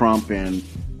supporter of Trump, and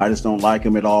I just don't like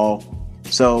him at all."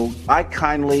 So I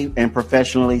kindly and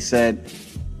professionally said,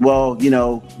 "Well,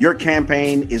 your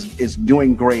campaign is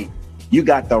doing great. You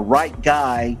got the right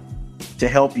guy to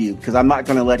help you, because I'm not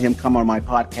going to let him come on my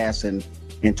podcast and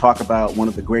talk about one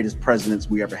of the greatest presidents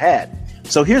we ever had."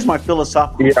 So here's my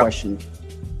philosophical question.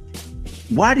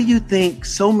 Why do you think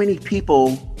so many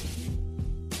people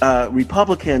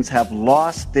Republicans have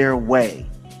lost their way.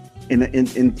 In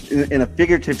a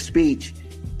figurative speech,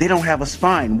 they don't have a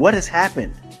spine. What has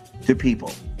happened to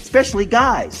people, especially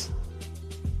guys?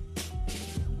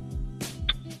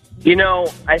 You know,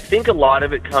 I think a lot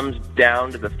of it comes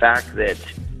down to the fact that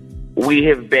we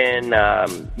have been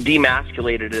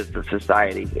demasculated as a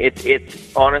society.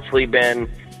 It's honestly been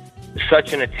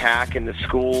such an attack in the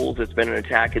schools. It's been an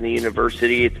attack in the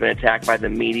university. It's been attacked by the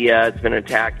media. It's been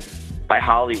attacked by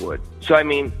Hollywood. So, I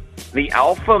mean, the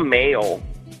alpha male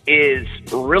is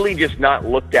really just not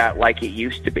looked at like it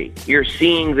used to be. You're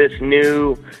seeing this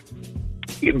new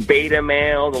beta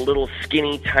male, the little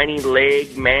skinny, tiny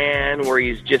leg man where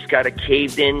he's just got a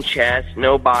caved in chest,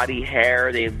 no body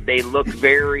hair. They look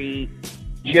very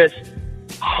just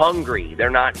hungry. They're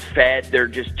not fed. They're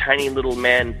just tiny little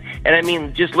men. And I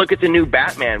mean, just look at the new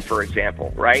Batman, for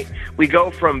example, right? We go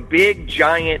from big,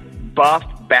 giant,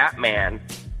 buffed Batman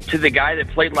to the guy that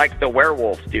played like the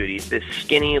werewolf dude. He's this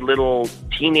skinny little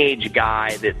teenage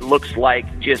guy that looks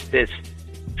like just this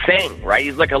thing, right?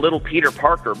 He's like a little Peter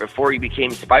Parker before he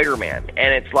became Spider-Man.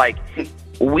 And it's like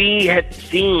we had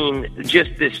seen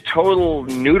just this total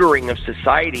neutering of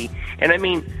society. And I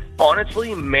mean,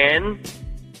 honestly, men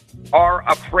are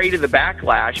afraid of the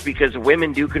backlash because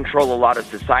women do control a lot of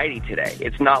society today.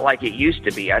 It's not like it used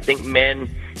to be. I think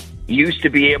men used to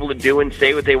be able to do and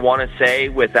say what they want to say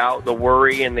without the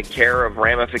worry and the care of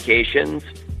ramifications.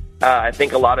 I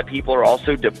think a lot of people are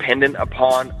also dependent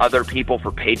upon other people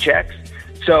for paychecks.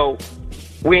 So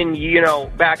when,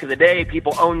 back in the day,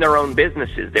 people owned their own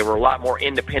businesses. They were a lot more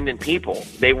independent people.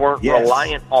 They weren't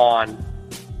reliant on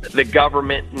the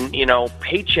government,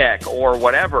 paycheck or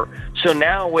whatever. So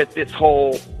now with this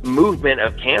whole movement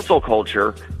of cancel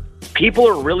culture, people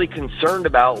are really concerned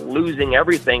about losing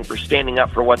everything for standing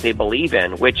up for what they believe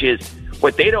in, which is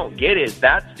what they don't get is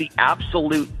that's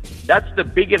the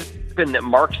biggest thing that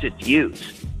marks its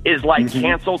use is like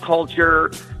cancel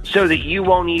culture so that you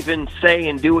won't even say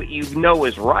and do what you know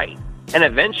is right. And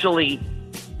eventually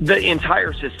the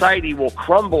entire society will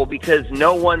crumble because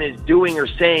no one is doing or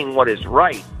saying what is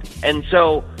right. And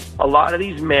so a lot of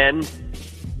these men,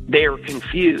 they are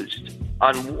confused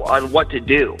on what to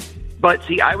do. But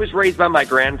see, I was raised by my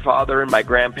grandfather and my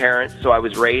grandparents, so I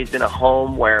was raised in a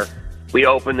home where we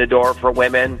opened the door for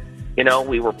women.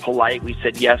 We were polite. We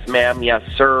said, yes, ma'am, yes,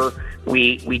 sir.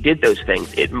 We did those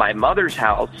things. At my mother's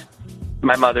house,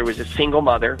 my mother was a single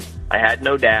mother. I had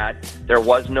no dad. There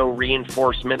was no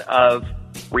reinforcement of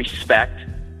respect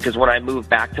because when I moved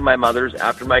back to my mother's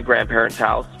after my grandparents'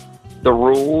 house, the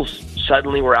rules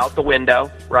suddenly were out the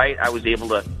window, right? I was able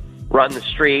to run the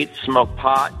streets, smoke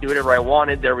pot, do whatever I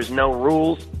wanted. There was no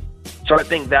rules. So I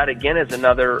think that, again, is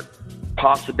another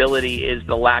possibility is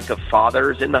the lack of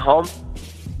fathers in the home.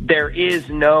 There is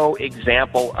no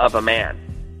example of a man.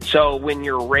 So when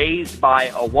you're raised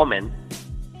by a woman,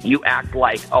 you act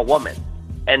like a woman.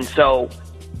 And so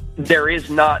there is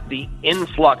not the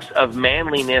influx of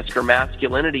manliness or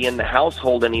masculinity in the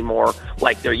household anymore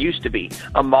like there used to be.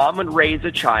 A mom would raise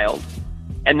a child,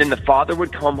 and then the father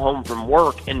would come home from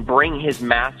work and bring his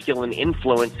masculine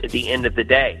influence at the end of the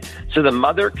day. So the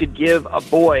mother could give a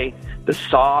boy the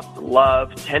soft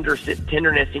love,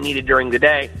 tenderness he needed during the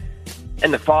day,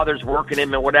 and the father's working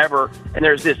him and whatever, and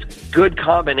there's this good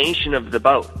combination of the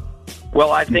both.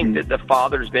 Well, I think that the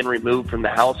father's been removed from the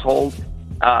household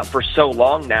for so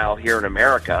long now here in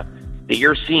America that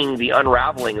you're seeing the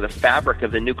unraveling of the fabric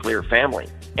of the nuclear family.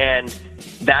 And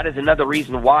that is another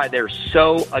reason why they're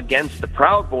so against the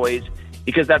Proud Boys,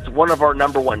 because that's one of our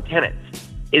number one tenets,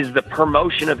 is the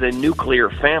promotion of the nuclear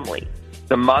family.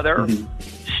 The mother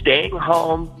staying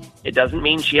home. It doesn't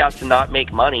mean she has to not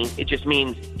make money. It just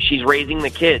means she's raising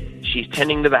the kids. She's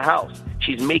tending to the house.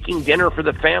 She's making dinner for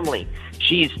the family.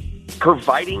 She's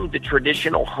providing the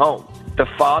traditional home. The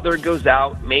father goes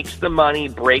out, makes the money,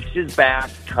 breaks his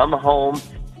back, come home,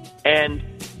 and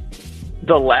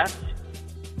the left,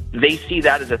 they see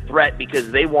that as a threat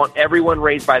because they want everyone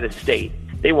raised by the state.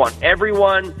 They want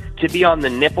everyone to be on the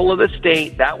nipple of the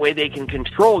state. That way they can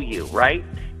control you, right?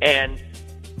 And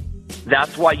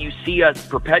that's why you see us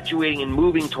perpetuating and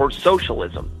moving towards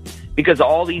socialism, because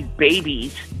all these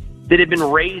babies that have been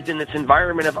raised in this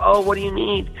environment of, oh, what do you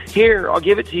need? Here, I'll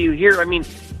give it to you. Here, I mean,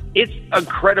 it's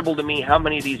incredible to me how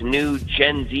many of these new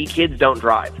Gen Z kids don't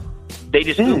drive. They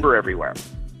just Uber everywhere.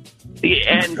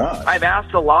 And I've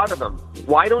asked a lot of them,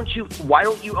 why don't you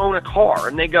own a car?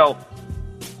 And they go,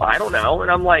 I don't know. And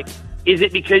I'm like, is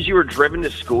it because you were driven to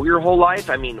school your whole life?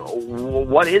 I mean,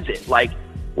 what is it? Like,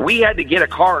 we had to get a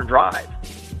car and drive.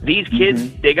 These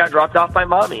kids, they got dropped off by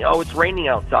mommy. Oh, it's raining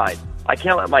outside. I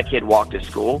can't let my kid walk to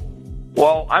school.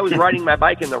 Well, I was riding my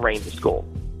bike in the rain to school.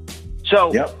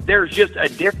 So there's just a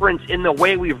difference in the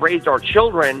way we've raised our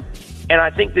children. And I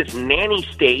think this nanny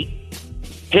state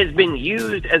has been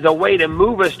used as a way to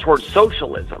move us towards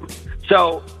socialism.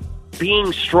 So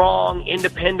being strong,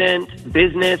 independent,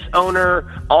 business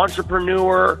owner,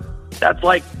 entrepreneur, that's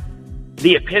like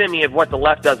the epitome of what the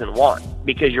left doesn't want,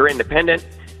 because you're independent.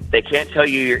 They can't tell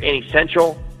you you're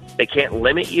inessential. They can't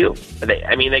limit you.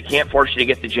 They can't force you to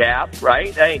get the jab,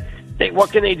 right?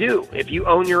 What can they do if you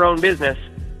own your own business?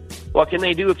 What can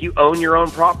they do if you own your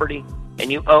own property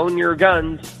and you own your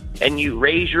guns and you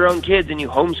raise your own kids and you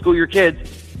homeschool your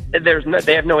kids?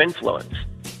 They have no influence.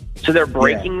 So they're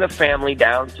breaking the family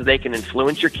down so they can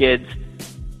influence your kids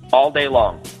all day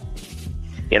long.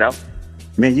 You know?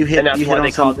 Man, you hit, and that's you why hit they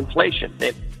on some, cause inflation.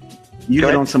 You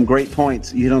hit on some great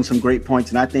points.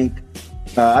 And I think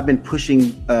I've been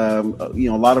pushing, a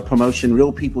lot of promotion.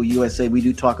 Real People USA, we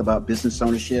do talk about business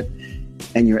ownership,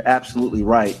 and you're absolutely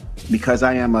right. Because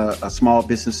I am a small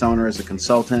business owner as a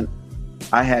consultant,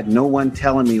 I had no one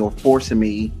telling me or forcing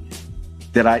me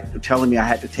telling me I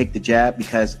had to take the jab,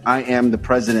 because I am the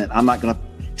president. I'm not going to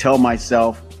tell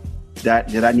myself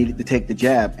that I needed to take the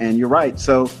jab. And you're right.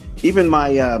 So even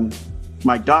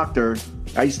my doctor,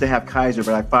 I used to have Kaiser,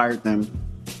 but I fired them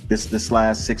this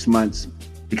last 6 months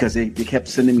because they kept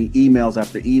sending me emails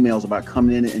after emails about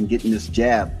coming in and getting this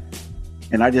jab.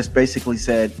 And I just basically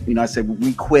said,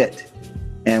 we quit.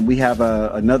 And we have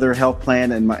another health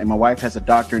plan, and my wife has a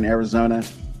doctor in Arizona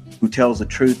who tells the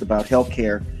truth about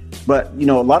healthcare. But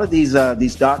a lot of these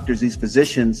doctors, these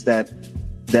physicians that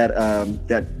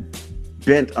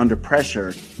bent under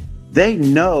pressure, they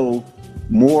know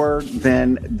more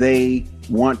than they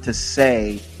want to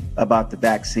say about the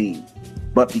vaccine.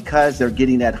 But because they're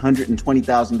getting that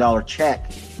 $120,000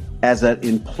 check as an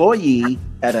employee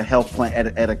at a health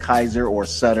plan, at a Kaiser or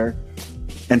Sutter,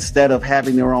 instead of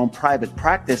having their own private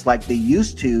practice like they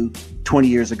used to 20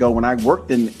 years ago when I worked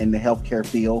in the healthcare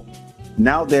field,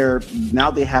 now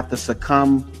they have to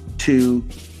succumb to,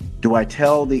 do I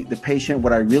tell the patient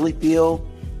what I really feel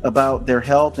about their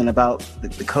health and about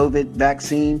the COVID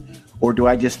vaccine, or do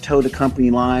I just toe the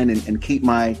company line and keep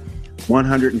my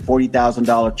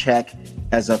 $140,000 check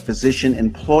as a physician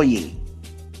employee?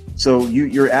 So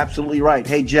you're absolutely right.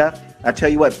 Hey, Jeff, I tell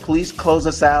you what, please close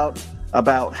us out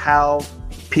about how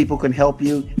people can help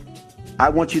you. I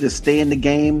want you to stay in the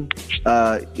game.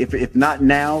 If not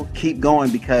now, keep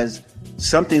going, because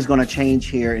something's going to change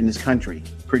here in this country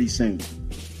pretty soon.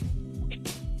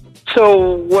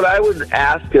 So what I would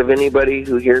ask of anybody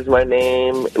who hears my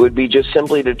name would be just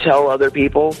simply to tell other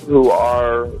people who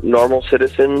are normal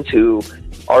citizens, who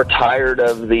are tired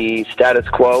of the status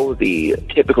quo, the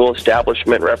typical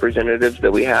establishment representatives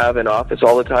that we have in office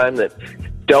all the time that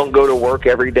don't go to work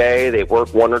every day. They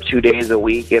work 1 or 2 days a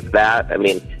week, if that. I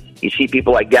mean, you see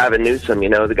people like Gavin Newsom,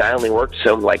 the guy only worked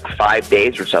 5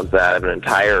 days or something out of an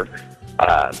entire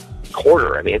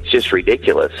quarter. I mean, it's just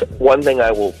ridiculous. One thing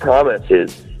I will promise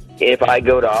is, if I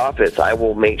go to office, I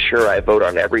will make sure I vote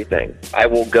on everything. I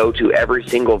will go to every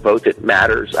single vote that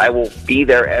matters. I will be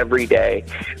there every day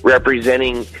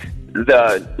representing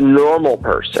the normal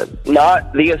person,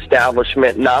 not the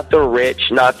establishment, not the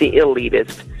rich, not the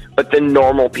elitist, but the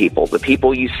normal people, the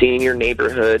people you see in your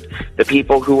neighborhood, the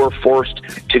people who are forced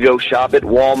to go shop at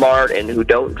Walmart and who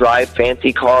don't drive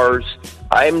fancy cars.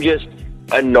 I'm just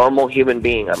a normal human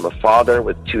being. I'm a father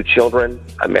with 2 children.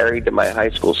 I'm married to my high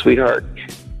school sweetheart.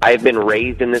 I've been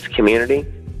raised in this community,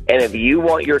 and if you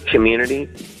want your community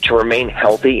to remain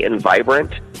healthy and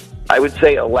vibrant, I would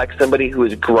say elect somebody who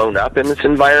has grown up in this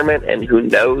environment and who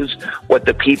knows what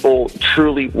the people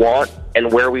truly want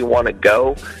and where we want to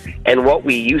go and what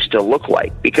we used to look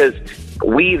like, because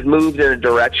we've moved in a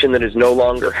direction that is no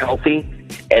longer healthy,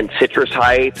 and Citrus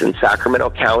Heights and Sacramento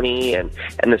County and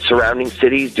the surrounding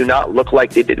cities do not look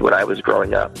like they did when I was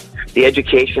growing up. The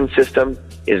education system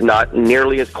is not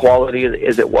nearly as quality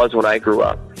as it was when I grew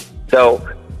up. So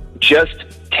just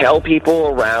tell people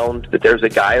around that there's a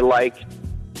guy like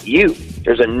you.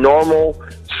 There's a normal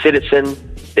citizen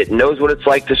that knows what it's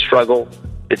like to struggle,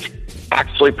 that's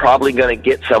actually probably going to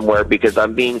get somewhere because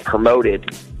I'm being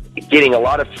promoted, getting a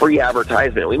lot of free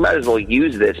advertisement. We might as well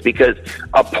use this, because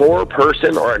a poor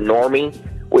person or a normie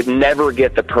would never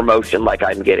get the promotion like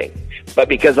I'm getting. But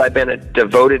because I've been a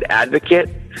devoted advocate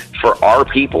for our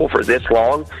people for this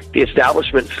long, the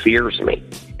establishment fears me.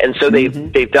 And so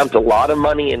they've dumped a lot of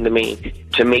money into me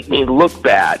to make me look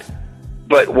bad.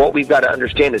 But what we've got to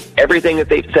understand is everything that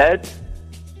they've said,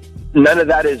 none of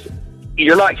that is,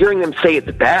 you're not hearing them say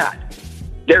it's bad.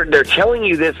 They're telling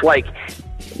you this like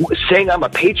saying I'm a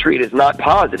patriot is not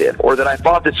positive, or that I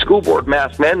fought the school board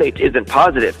mask mandate isn't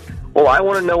positive. Well, I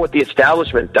want to know what the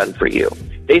establishment's done for you.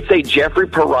 They say Jeffrey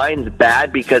Perrine's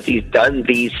bad because he's done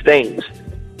these things.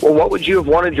 Well, what would you have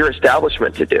wanted your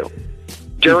establishment to do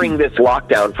during this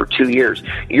lockdown for 2 years?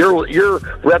 Your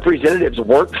representatives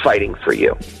weren't fighting for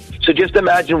you. So just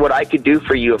imagine what I could do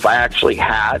for you if I actually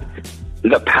had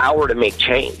the power to make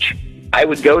change. I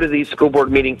would go to these school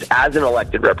board meetings as an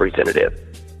elected representative,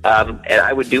 and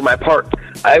I would do my part.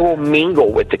 I will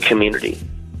mingle with the community.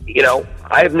 You know,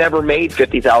 I have never made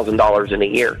 $50,000 in a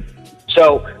year.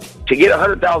 So to get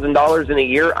 $100,000 in a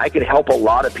year, I could help a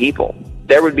lot of people.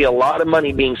 There would be a lot of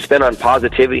money being spent on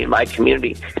positivity in my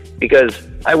community because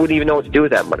I wouldn't even know what to do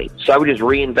with that money. So I would just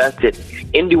reinvest it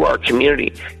into our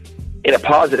community in a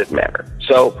positive manner.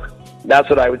 So that's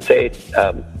what I would say.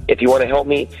 If you want to help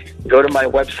me, go to my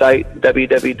website,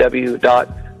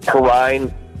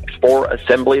 www.Perrine for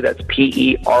Assembly. That's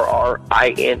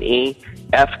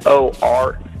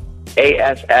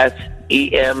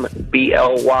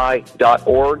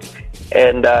PerrineForAssembly.org.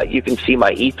 And you can see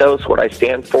my ethos, what I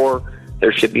stand for.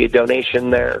 There should be a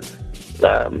donation there.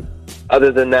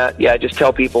 Other than that, just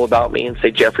tell people about me and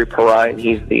say Jeffrey Perrine.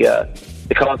 He's the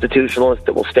constitutionalist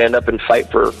that will stand up and fight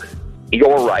for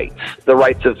your rights, the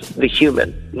rights of the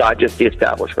human, not just the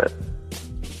establishment.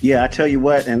 Yeah, I tell you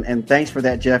what, and thanks for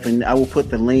that, Jeff. And I will put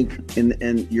the link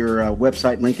in your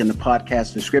website link in the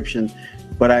podcast description.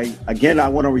 But I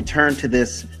want to return to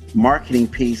this marketing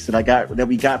piece that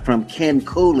we got from Ken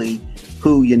Cooley,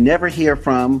 who you never hear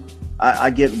from.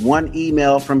 I get one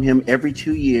email from him every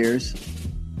 2 years,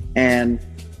 and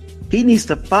he needs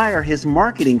to fire his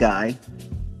marketing guy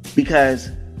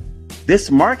because this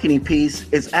marketing piece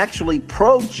is actually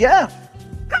pro-Jeff.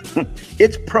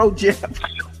 It's pro-Jeff.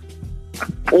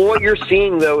 Well, what you're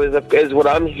seeing, though, is what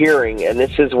I'm hearing, and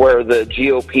this is where the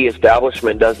GOP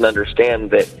establishment doesn't understand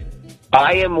that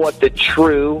I am what the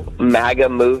true MAGA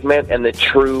movement and the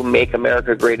true Make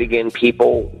America Great Again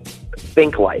people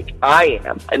think like. I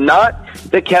am. And not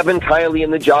the Kevin Kiley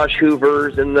and the Josh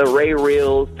Hoovers and the Ray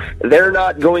Reels. They're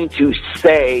not going to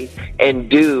say and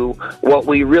do what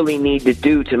we really need to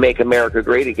do to make America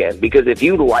great again. Because if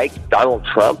you like Donald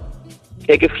Trump,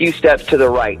 take a few steps to the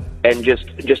right and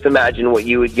just imagine what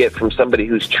you would get from somebody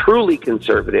who's truly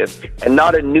conservative and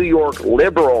not a New York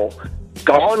liberal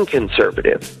gone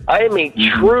conservative. I am a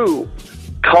true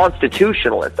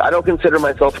constitutionalist. I don't consider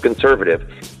myself a conservative.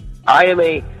 I am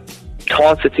a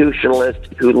constitutionalist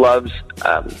who loves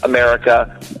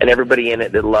America and everybody in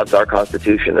it that loves our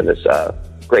Constitution and this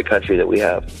great country that we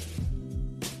have.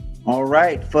 All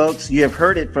right, folks, you have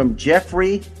heard it from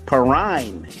Jeffrey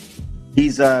Perrine.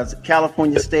 He's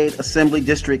California State Assembly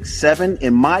District 7.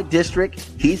 In my district,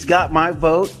 he's got my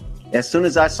vote. As soon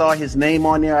as I saw his name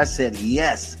on there, I said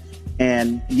yes.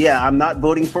 And yeah, I'm not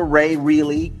voting for Ray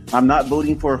Reilly. I'm not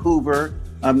voting for Hoover.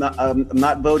 I'm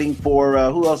not voting for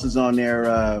who else is on there?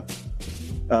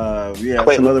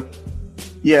 Some other.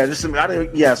 Yeah,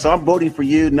 So I'm voting for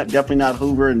you. Definitely not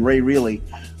Hoover and Ray Reilly.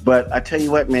 But I tell you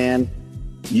what, man,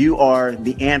 you are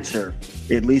the answer,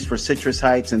 at least for Citrus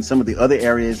Heights and some of the other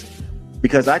areas,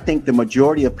 because I think the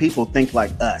majority of people think like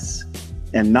us,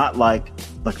 and not like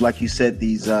you said,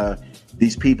 these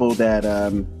people that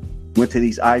went to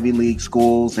these Ivy League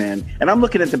schools. And I'm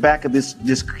looking at the back of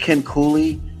this Ken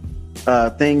Cooley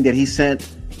thing that he sent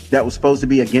that was supposed to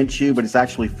be against you, but it's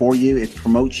actually for you. It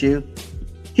promotes you.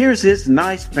 Here's his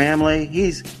nice family.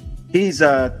 He's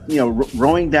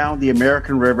rowing down the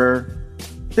American River.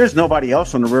 There's nobody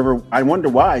else on the river. I wonder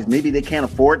why. Maybe they can't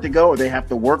afford to go, or they have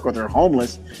to work, or they're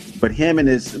homeless. But him and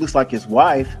it looks like his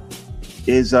wife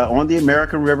is on the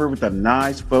American River with a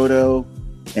nice photo,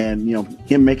 and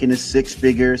him making his six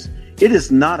figures. It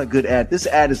is not a good ad. This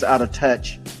ad is out of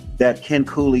touch that Ken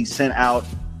Cooley sent out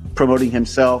promoting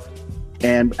himself,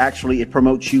 and actually it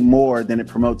promotes you more than it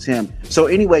promotes him. So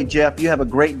anyway, Jeff, you have a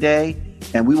great day,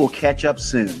 and we will catch up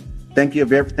soon. Thank you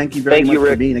very much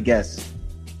for being a guest.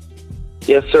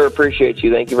 Yes, sir. Appreciate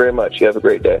you. Thank you very much. You have a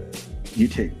great day. You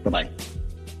too. Bye-bye.